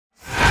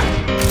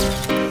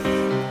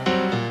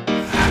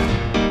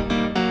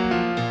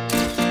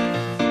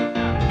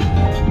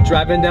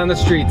driving down the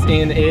streets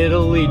in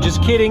Italy.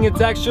 Just kidding, it's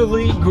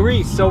actually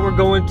Greece. So we're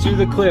going to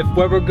the cliff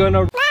where we're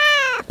gonna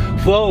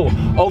flow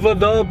over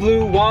the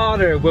blue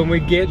water. When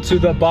we get to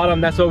the bottom,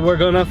 that's what we're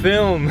gonna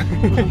film. None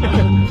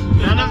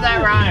of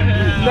that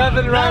rhymed.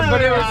 Nothing rhymed,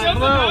 but it was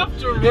flow.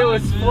 It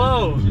was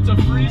flow. It's a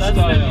freestyle. That's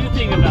the new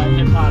thing about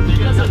hip hop. It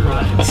doesn't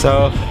rhyme.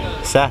 So,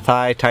 Seth,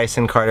 I,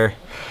 Tyson, Carter,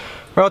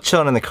 we're all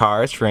chilling in the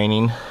car. It's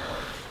raining.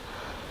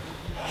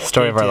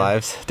 Story of our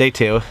lives. Day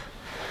 2.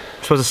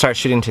 We're supposed to start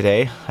shooting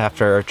today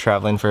after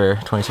traveling for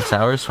 26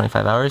 hours,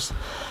 25 hours.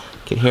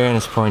 Get here and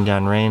it's pouring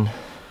down rain.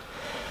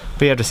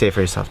 But you have to say it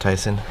for yourself,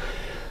 Tyson.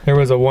 There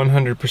was a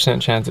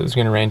 100% chance it was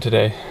gonna rain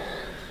today.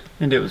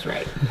 And it was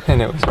right. And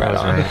it was right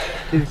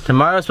on.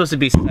 Tomorrow's supposed to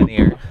be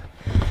sunnier,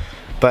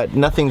 but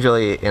nothing's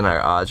really in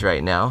our odds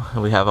right now.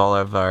 We have all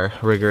of our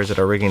riggers that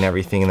are rigging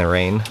everything in the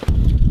rain.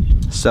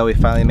 So we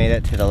finally made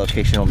it to the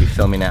location we'll be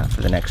filming at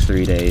for the next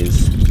 3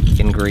 days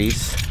in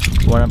Greece.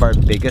 One of our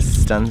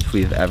biggest stunts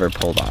we've ever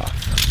pulled off.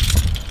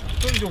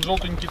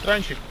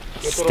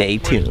 Stay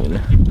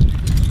tuned.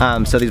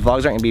 So these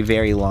vlogs aren't gonna be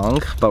very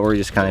long, but we're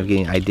just kind of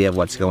getting an idea of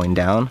what's going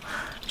down.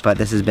 But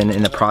this has been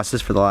in the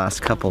process for the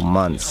last couple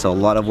months, so a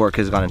lot of work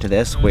has gone into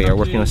this. We are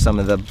working with some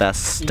of the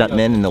best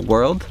stuntmen in the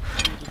world,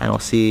 and we'll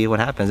see what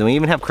happens. And we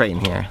even have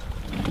Creighton here,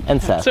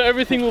 and Seth. So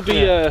everything will be,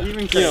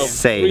 you know,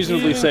 safe.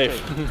 reasonably safe.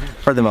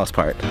 For the most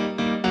part.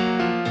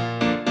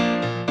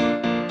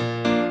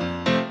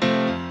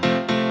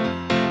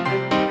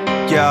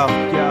 Yo,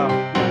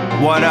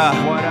 what up?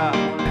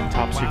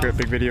 Top secret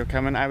big video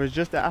coming. I was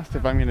just asked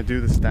if I'm gonna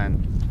do the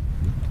stunt,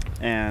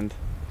 and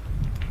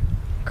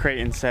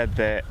Creighton said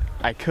that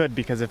I could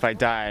because if I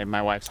die,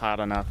 my wife's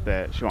hot enough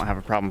that she won't have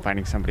a problem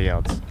finding somebody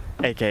else.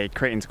 AKA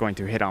Creighton's going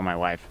to hit on my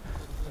wife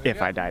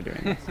if I die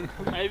doing this.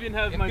 I even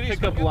have my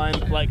pickup line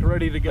like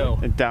ready to go.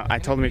 I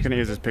told him he couldn't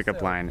use his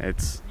pickup line.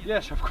 It's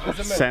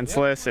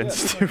senseless and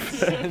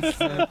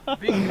stupid.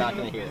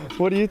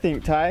 What do you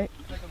think, Ty?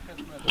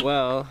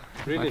 Well,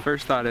 my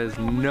first thought is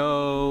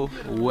no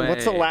way.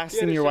 What's the last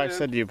thing your wife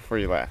said to you before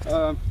you left?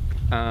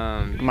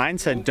 Mine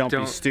said, don't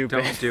be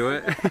stupid. Don't do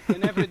it.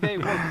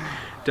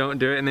 Don't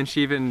do it. And then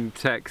she even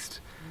texted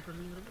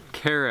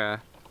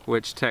Kara,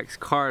 which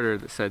texted Carter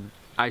that said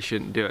I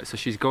shouldn't do it. So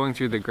she's going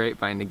through the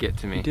grapevine to get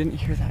to me. You didn't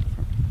hear that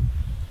from me.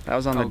 That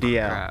was on the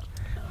DL.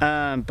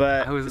 Crap.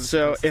 But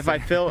so if I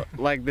feel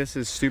like this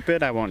is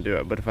stupid, I won't do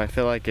it. But if I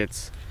feel like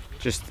it's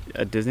just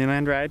a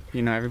Disneyland ride,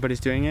 you know,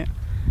 everybody's doing it,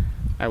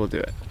 I will do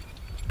it.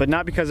 But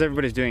not because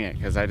everybody's doing it,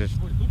 because I just,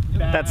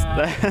 that's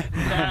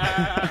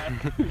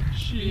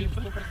Sheep.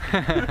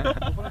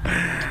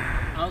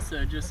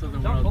 Also, just so the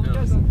world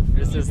knows,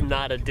 this is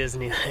not a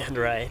Disneyland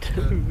ride.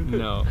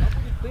 No.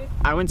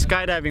 I went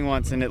skydiving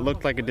once and it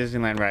looked like a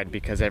Disneyland ride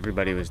because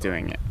everybody was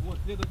doing it.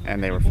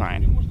 And they were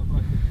fine.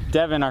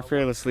 Devin, our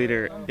fearless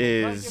leader,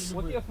 is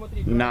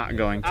not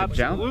going to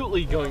jump.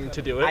 Absolutely going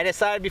to do it. I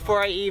decided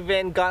before I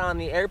even got on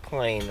the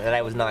airplane that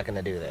I was not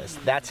gonna do this.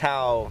 That's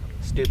how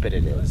stupid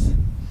it is.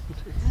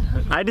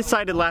 I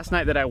decided last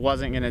night that I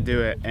wasn't gonna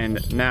do it,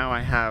 and now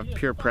I have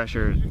peer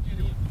pressure.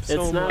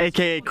 It's not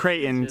AKA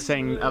Creighton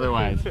saying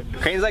otherwise.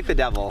 Creighton's like the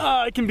devil.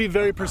 it can be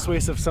very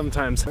persuasive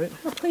sometimes. Oh,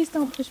 please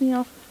don't push me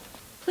off.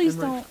 Please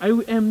don't. I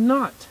am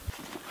not.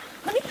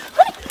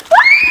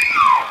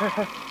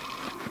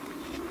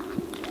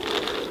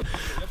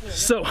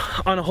 So,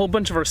 on a whole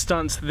bunch of our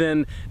stunts,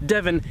 then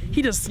Devin,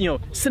 he does, you know,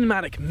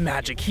 cinematic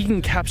magic. He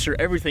can capture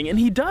everything, and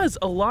he does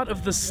a lot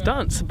of the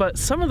stunts, but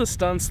some of the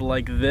stunts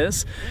like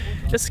this,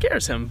 it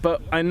scares him.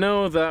 But I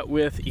know that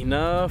with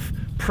enough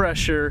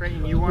pressure,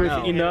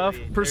 with enough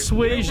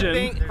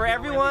persuasion. For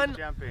everyone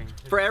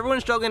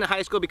struggling in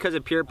high school because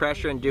of peer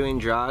pressure and doing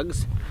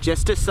drugs,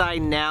 just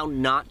decide now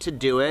not to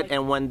do it,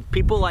 and when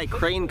people like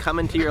Creighton come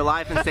into your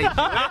life and say, do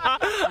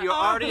it, you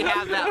already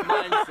have that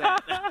mindset.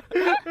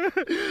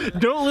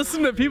 Don't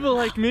listen to people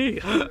like me.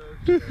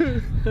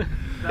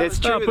 It's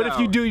true, but if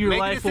you do, your Make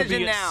a life will be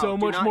decision now. so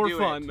Do much not more do it.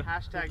 fun.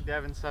 Hashtag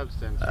Devin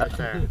Substance right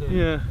there.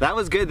 Yeah. That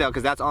was good though,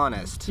 because that's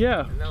honest.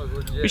 Yeah.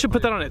 We should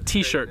put that on a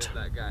t-shirt.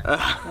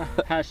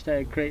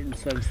 Hashtag Creighton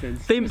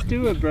Substance. They just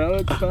do it, bro.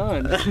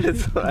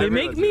 It's fun. They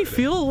make me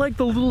feel like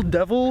the little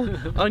devil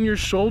on your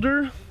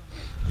shoulder.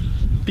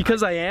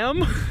 Because I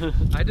am.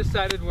 I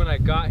decided when I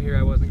got here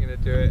I wasn't gonna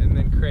do it, and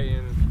then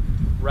Creighton,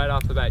 right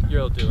off the bat,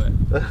 you'll do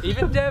it.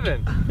 Even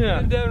Devin. Yeah.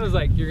 And Devin was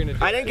like, you're gonna do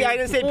it. I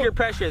didn't say peer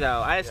pressure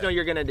though. I just know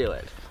you're gonna do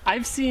it.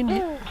 I've seen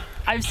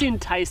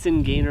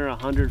Tyson gainer a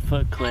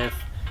 100-foot cliff.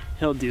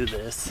 He'll do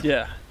this.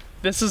 Yeah.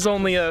 This is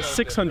only a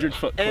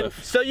 600-foot cliff.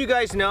 And so you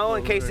guys know,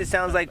 in case it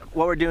sounds like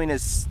what we're doing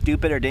is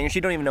stupid or dangerous,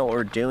 you don't even know what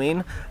we're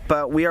doing,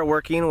 but we are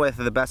working with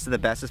the best of the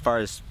best as far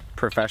as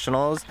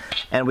professionals,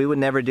 and we would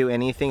never do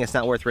anything. It's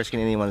not worth risking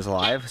anyone's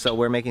life, so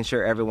we're making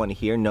sure everyone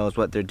here knows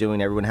what they're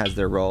doing. Everyone has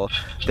their role.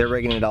 They're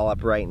rigging it all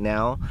up right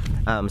now,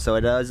 so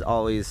it is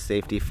always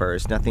safety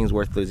first. Nothing's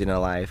worth losing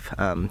in life,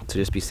 so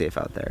just be safe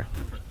out there.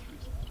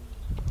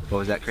 What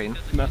was that, Creighton?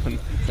 Nothing.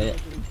 Say it.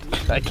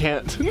 I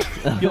can't.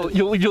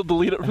 you'll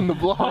delete it from the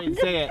blog.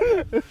 Say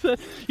it.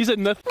 You said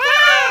nothing.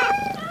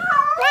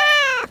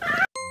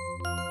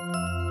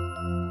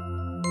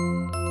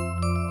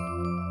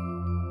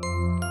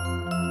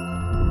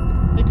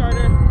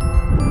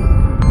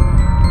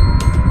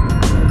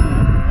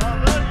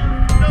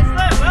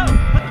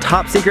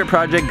 top secret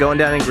project going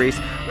down in Greece,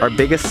 our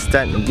biggest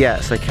stunt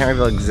yet, so I can't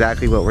reveal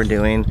exactly what we're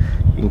doing.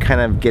 You can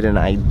kind of get an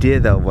idea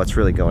though of what's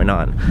really going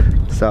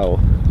on. So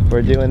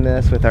we're doing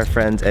this with our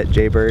friends at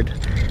Jaybird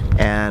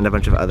and a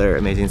bunch of other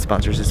amazing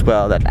sponsors as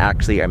well that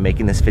actually are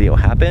making this video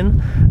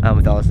happen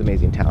with all this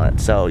amazing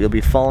talent. So you'll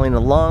be following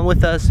along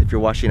with us if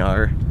you're watching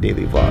our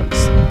daily vlogs.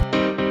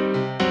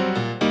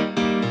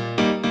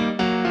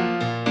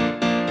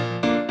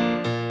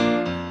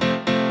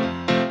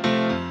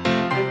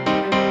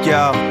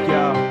 Yo,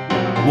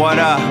 what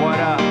up?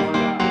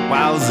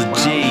 Wowza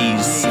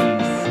G's.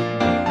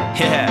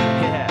 Yeah.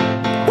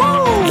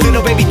 Woo!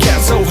 Little baby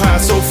cat so high,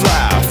 so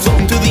fly.